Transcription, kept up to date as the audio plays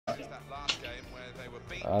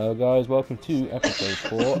Hello guys, welcome to episode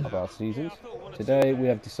 4 of our seasons. Today we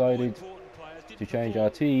have decided to change our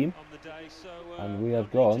team and we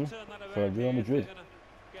have gone for Real Madrid.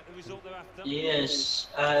 Yes,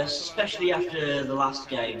 especially after the last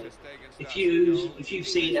game. If you've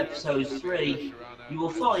seen episode 3, you will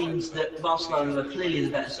find that Barcelona were clearly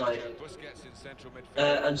the better side.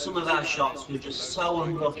 And some of our shots were just so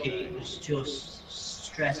unlucky, it was just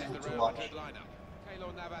stressful to watch.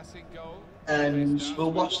 And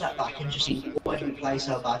we'll watch that back and just think, why did we play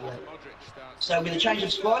so badly? So with a change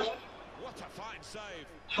of squad,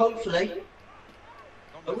 hopefully,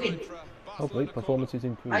 a win. Hopefully, performance is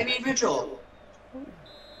improved. Maybe even a draw.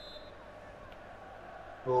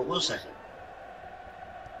 Well, we'll see.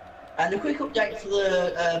 And a quick update for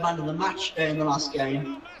the man of the match in the last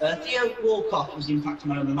game. Theo Walcott was in fact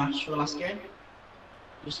man of the match for the last game.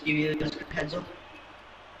 Just to give you a heads up.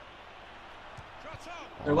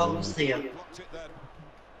 So well done, Theo.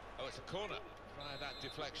 Oh, it's a corner via that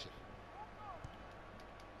deflection.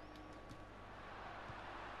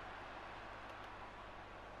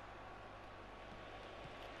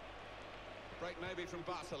 Break maybe from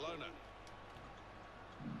Barcelona.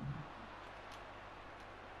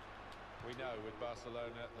 We know with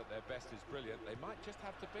Barcelona that their best is brilliant. They might just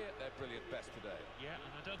have to be at their brilliant best today. Yeah,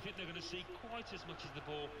 and I don't think they're going to see quite as much of the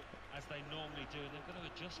ball as they normally do. They've got to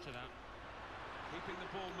adjust to that. Keeping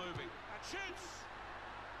the ball moving. And shoots!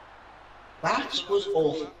 That was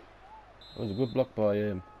awful. It was a good block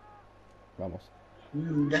by Ramos.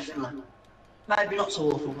 Definitely. Maybe not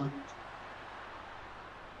so awful, man.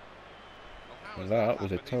 And that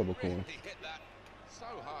was a terrible corner. He hit that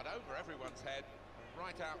so hard over everyone's head and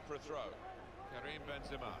right out for a throw. Karim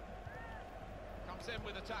Benzema comes in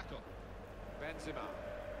with a tackle. Benzema.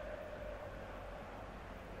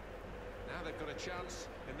 Now they've got a chance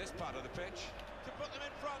in this part of the pitch to put them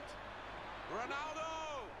in front. Ronaldo!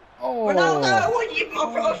 Oh! Ronaldo! What you I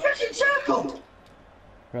pressed circle!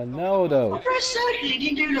 Ronaldo! I pressed circle, he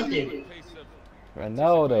didn't do nothing.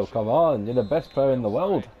 Ronaldo, come on, you're the best player in the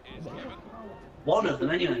world. One of them,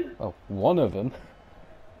 anyway. Oh, one of them.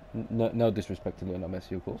 No disrespect to Lionel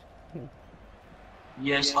Messi, of course.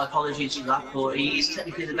 Yes, my apologies for that, but he is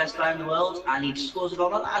technically the best player in the world, and he scores a goal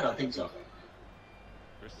like that? I don't think so.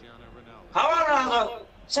 Come on, Ronaldo!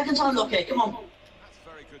 Second time lucky, come on. That's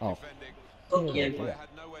very good Oh. defending. Fuck you. Yeah. Had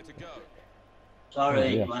nowhere to go. Sorry, Oh,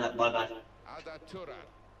 yeah. my bad. Ada Turan.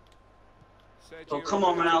 Oh, come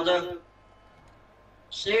on, Ronaldo.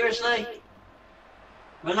 Seriously?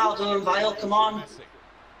 Ronaldo and Bale, come on.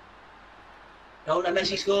 Don't let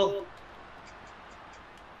Messi score.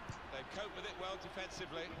 They cope with it well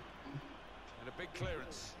defensively. And a big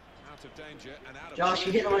clearance. Out of danger and out of... Josh,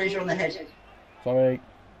 you hit the manager on the head. Sorry.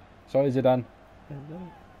 Sorry, Zidane.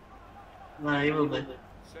 No, he will be.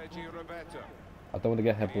 Sergio Roberto. I don't want to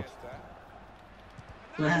get headbutt.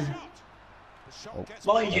 Oh.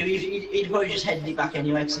 Mind you, he'd probably just headed it back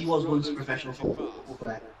anyway, because he was once a professional football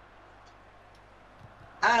player.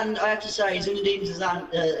 And I have to say, Zinedine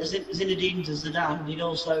Zidane did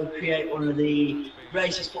also create one of the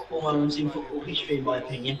greatest football moments in football history, in my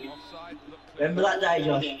opinion. Remember that day,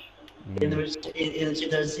 Josh? In the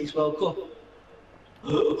 2006 World Cup?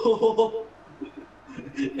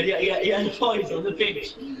 And he had a fight on the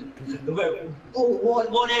pitch.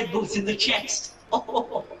 One headbutt in the chest.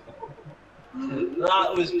 That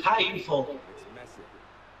was painful.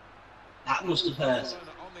 That must have hurt.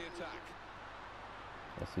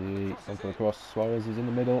 Let's see, something across. Suarez is in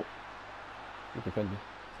the middle. Good defender.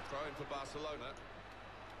 Throwing for Barcelona.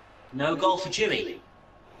 No goal for Chewy.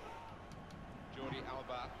 Jordi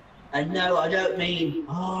Alba. And no, I don't mean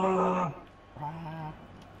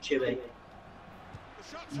Chewy.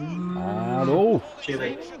 And oh!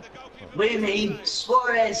 Chewy. We mean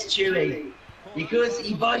Suarez Chewy. Because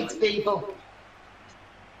he bites people.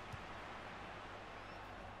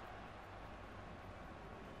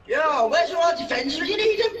 Yo, where's our defence when you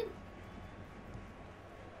need him?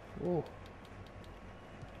 Oh.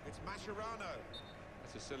 It's Mascherano.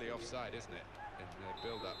 That's a silly offside, isn't it? In the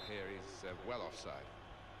build-up here, he's well offside.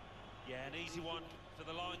 Yeah, an easy one for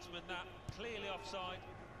the linesman, that. Clearly offside.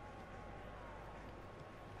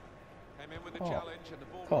 Came in with the challenge and the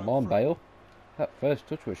ball... Come on, Bale. That first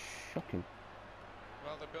touch was shocking.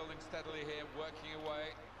 Well, they're building steadily here, working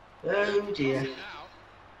away. Oh dear. Now.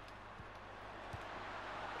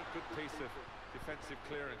 What a good piece of defensive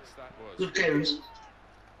clearance that was. Good clearance.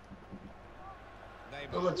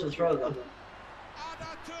 Neymar. Well, that's a throw though. Ada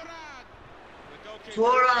Turan. The goalkeeper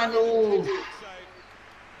Turan, oh.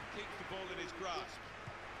 keeps the ball in his grasp.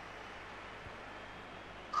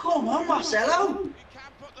 Come on, Marcelo. He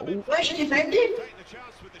can Where's she defending? Take the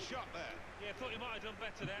chance with the shot there. Yeah, thought he might have done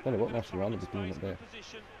better there. Don't know what messing around with this doing up there.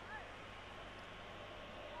 Position.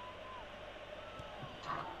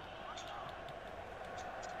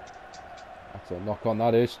 That's a knock on,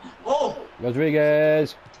 that is. Oh!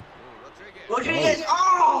 Rodriguez. Rodriguez!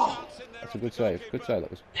 Oh! That's a good save. Good save,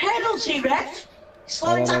 that was. Penalty, ref!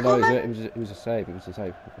 Slide No, tackle, man. it was a save. It was a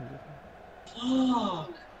save. Oh.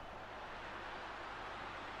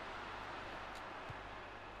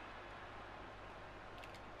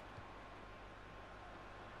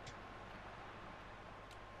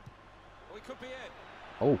 We could be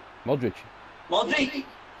in. Oh, Modric. Modric!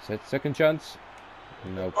 Second chance.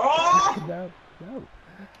 No. Oh! No, no.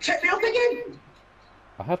 Check me up again!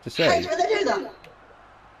 I have to Hate say, when they do that! Look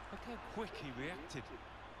how quick he reacted.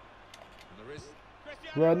 And there is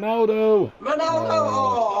Ronaldo. Ronaldo!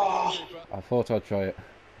 Oh. I thought I'd try it.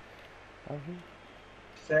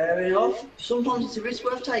 Fair enough. Sometimes it's a risk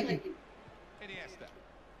worth taking. Iniesta.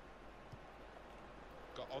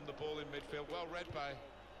 Got on the ball in midfield, well read by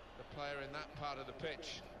the player in that part of the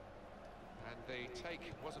pitch. And the take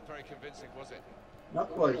wasn't very convincing, was it? Not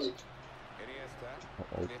quite. Iniesta.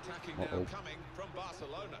 The attacking now coming from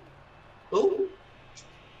Barcelona. Oh,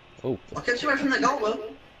 Oh, I kept away from that goal, well.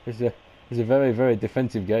 it's a very, very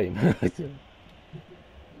defensive game.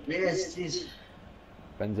 Yes, it is.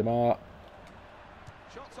 Benzema.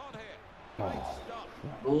 Shots on here. Oh. Great stop.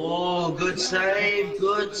 Oh, good save,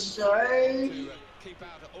 good save. To keep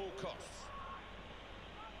out at all costs.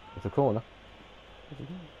 It's a corner.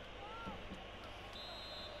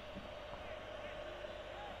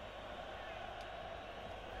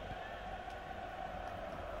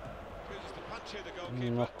 Chooses to punch here, the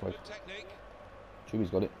goalkeeper. Not quite. Good technique. Chewy's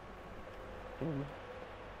got it.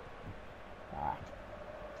 Ah.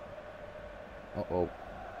 Uh-oh.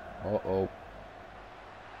 Uh-oh.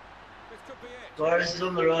 This could be it. Suarez is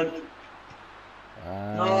on the run.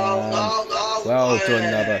 And No, no, no. well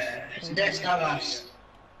done, Navas. It's Des Navas.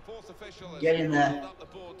 Fourth official has Get in there. rolled up the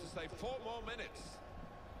board to say 4 more minutes.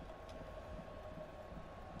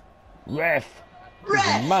 Ref!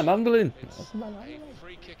 Ref! Manhandling! It's a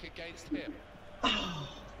free kick against him. Oh,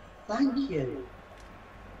 thank you.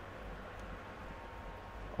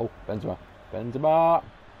 Oh, Benzema. Benzema!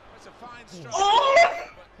 It's a fine strike, Oh!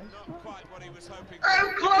 but not quite what he was hoping How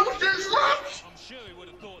for. close is that? I'm sure he would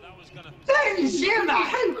have thought that was going to... Benzema,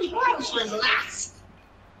 how close was that?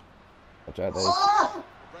 Watch out, Dave. Oh,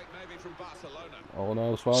 Break maybe from Barcelona. Oh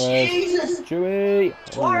no, Suarez. Jesus. Chewy!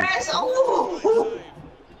 Suarez, oh!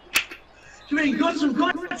 I mean, some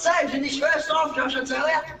good saves in this first half, Josh, I tell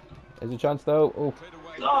you. There's a chance though. Oh, Cleared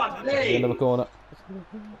away. God, another me. corner.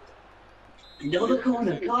 Another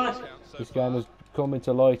corner, God. This game has come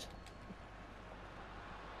into light.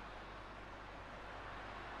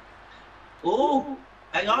 Oh,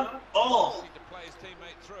 hang on. Oh, Need to play his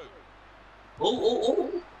teammate through. oh.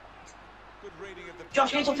 Good reading of the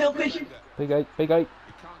Josh, get upfield quick. Big 8, big 8. You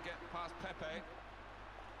can't get past Pepe.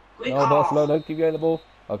 Quick. No, Barcelona, keep getting the ball.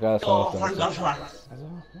 Okay, that's Oh, half thank God for that.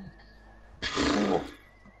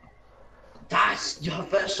 That's, your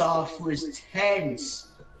first half was tense.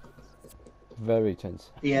 Very tense.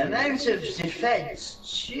 The amount of defence,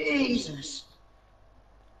 Jesus.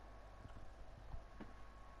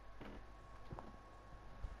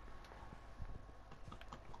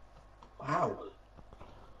 Wow.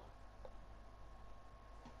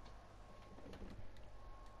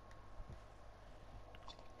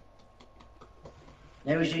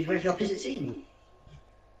 Now he's doing the opposite team.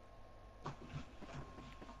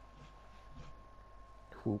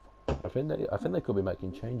 Cool. I think they could be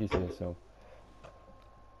making changes here, so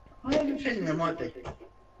I have a feeling there might be.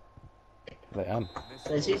 they am.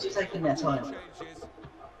 They seem to be taking their time. Changes at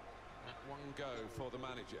one go for the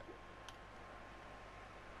manager.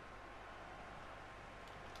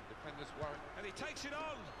 Defenders worry, and he takes it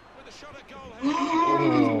on with a shot at goal here.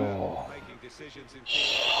 Oh. Making decisions in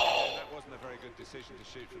forward, that wasn't a very good decision to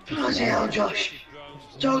shoot from Bloody hell, Josh.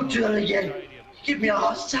 Don't do that again. Give me a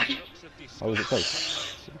heart attack. How was it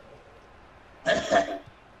close?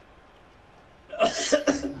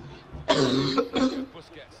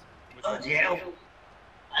 Busquets. Bloody hell.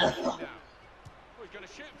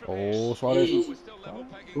 Oh, Suarez. We're still level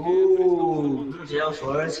pegging here, Ooh, bloody hell,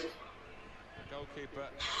 Suarez. goalkeeper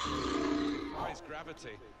finds gravity,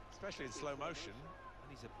 especially in slow motion.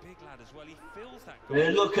 And he's a big lad as well. He feels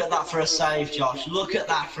that Look at that for a save, Josh. Look at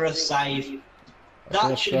that for a save.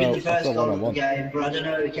 That should have been the That's first a goal of the one-on-one. game, but I don't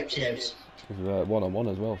know who kept it out. It was one-on-one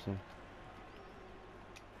as well, so.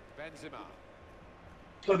 Benzema.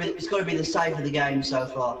 It's got to be the save of the game so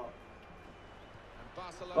far. And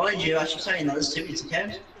Barcelona. Mind you, as you're saying that, there's 2 minutes to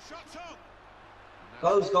count. The shot's on. And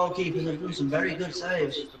Both goalkeepers have done some very good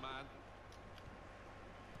saves.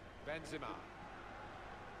 Benzema.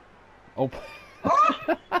 Oh.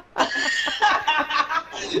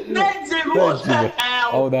 Benzema, what the hell?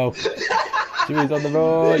 Oh no. Jimmy's on the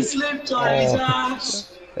road. He slipped on his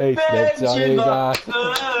ass. He slipped on his ass.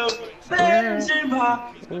 Oh,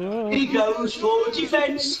 Benzema. He goes for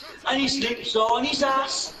defence and he slips on his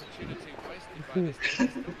ass. Who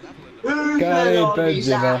fell on his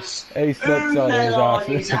ass? He slipped on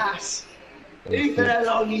his ass. Who fell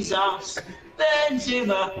on his ass?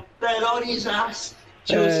 Benzema fell on his ass.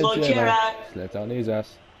 Just like Gerrard. Slipped on his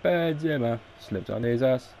ass. Benzema slipped on his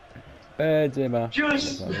ass. Benzema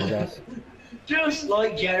slipped on his ass. Just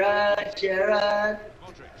like Gerrard.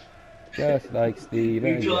 Just like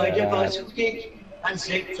Steven He tried a Gerrard. bicycle kick and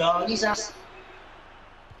slipped on his ass.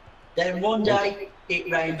 Then one day it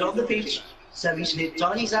rained on the pitch, so he slipped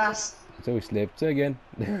on his ass. So he slipped again.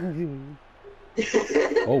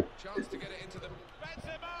 Oh. Chance to get it into the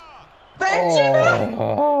Benzema!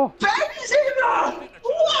 Oh. Benzema!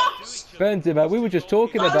 What? Benzema, we were just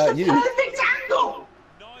talking That about was you. a perfect angle!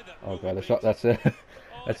 Oh god, a shot. That's a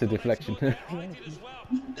deflection.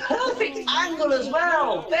 Perfect angle as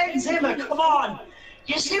well! Benzema, come on!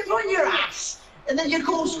 You slip on your ass, and then you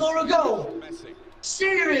go score a goal!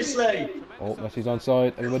 Seriously! Oh, Messi's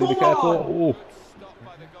onside. Everybody be careful.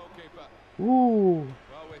 Oh. Ooh.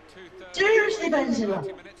 Seriously,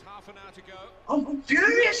 Benzema! I'm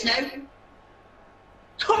furious now!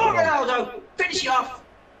 Come on, Ronaldo! Finish it off!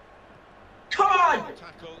 Come on!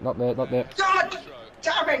 Not there, not there. God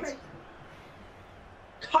damn it!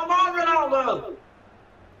 Come on, Ronaldo!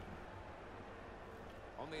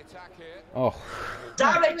 on the attack here. Oh.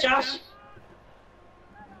 Damn it, Josh!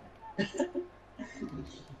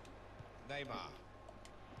 Neymar.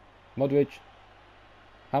 Modric.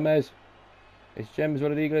 James. It's James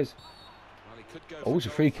Rodriguez. Well, he could go Oh, it's a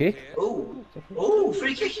free kick. Ooh, ooh,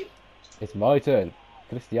 free kick! It's my turn.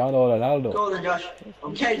 Cristiano Ronaldo. Go on then, Josh.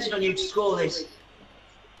 I'm counting on you to score this.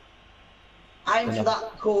 Aim for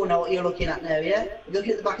that corner, what you're looking at now, yeah? You're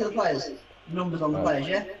looking at the back of the players. Numbers on the players,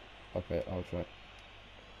 yeah? Okay, I'll try.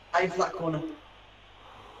 Aim for that corner.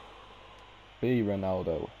 Be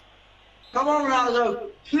Ronaldo. Come on, Ronaldo!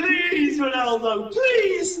 Please, Ronaldo!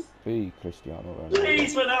 Please! Be Cristiano Ronaldo.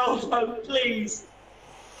 Please, Ronaldo! Please!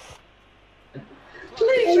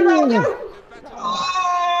 Please, Ronaldo!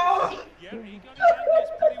 Oh!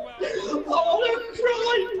 Oh, I'm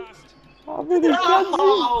crying! I'm really dancing.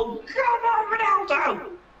 Oh, come on, Ronaldo!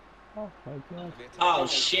 Oh my god. Oh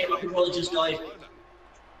shit, my controller just died.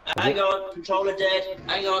 Hang on, controller dead.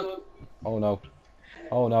 Hang on. Oh no.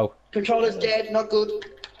 Oh no. Controller's dead, not good.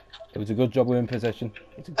 It was a good job we're in possession.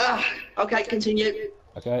 Ah, okay, continue.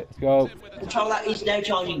 Okay, let's go. Controller is now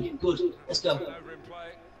charging. Good, let's go.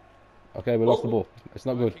 Okay, we lost the ball. It's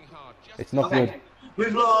not good. It's not Okay. good.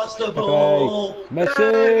 We've lost the ball. Okay.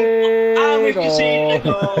 Messi! And we've conceded a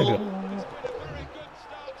goal.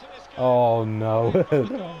 Oh no.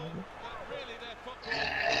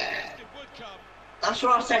 That's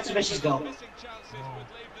what I said to Messi's goal.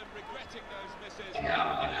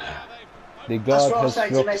 The That's guard what I has said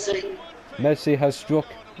to struck. Messi. Messi has struck.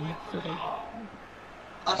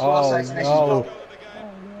 That's what I said to Messi's goal. In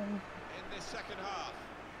this second half.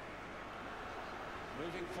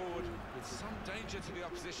 Moving forward with some danger to the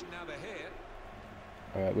opposition now they're here.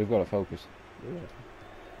 Alright, we've got to focus.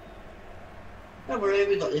 Don't worry,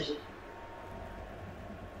 we got this. And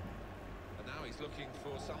now he's looking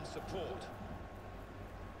for some support.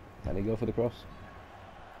 Can he go for the cross?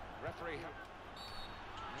 Referee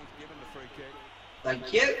he's given the free kick.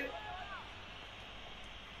 Thank you.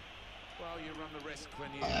 Well, you run the risk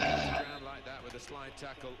when you get to ground like that with a slide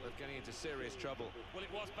tackle of getting into serious trouble. Well,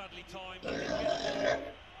 it was badly timed.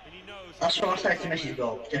 And he knows. That's what I said to Messi's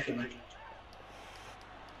goal, definitely.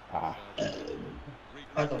 Ah.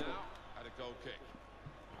 I don't. Now at a goal kick.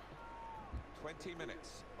 20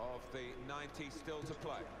 minutes of the 90 still to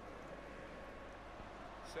play.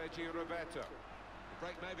 Sergio Roberto.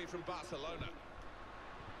 Break maybe from Barcelona.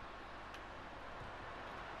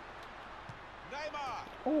 Neymar.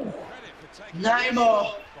 Credit for taking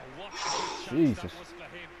Neymar. Jesus.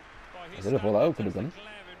 I did have all that open again.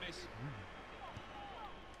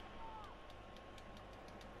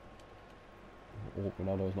 Oh,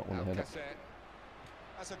 Ronaldo's not one to head up.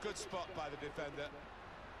 That's a good spot by the defender.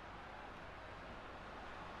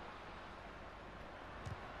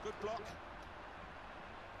 Good block.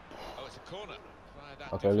 Oh, it's a corner.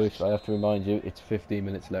 Okay, Luis, I have to remind you, it's 15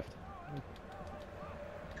 minutes left.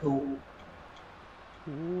 Cool.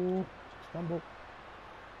 Ooh, stumble.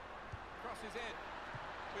 Crosses in.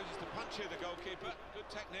 Chooses to punch you, the goalkeeper. Good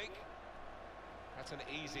technique. That's an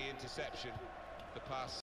easy interception. The pass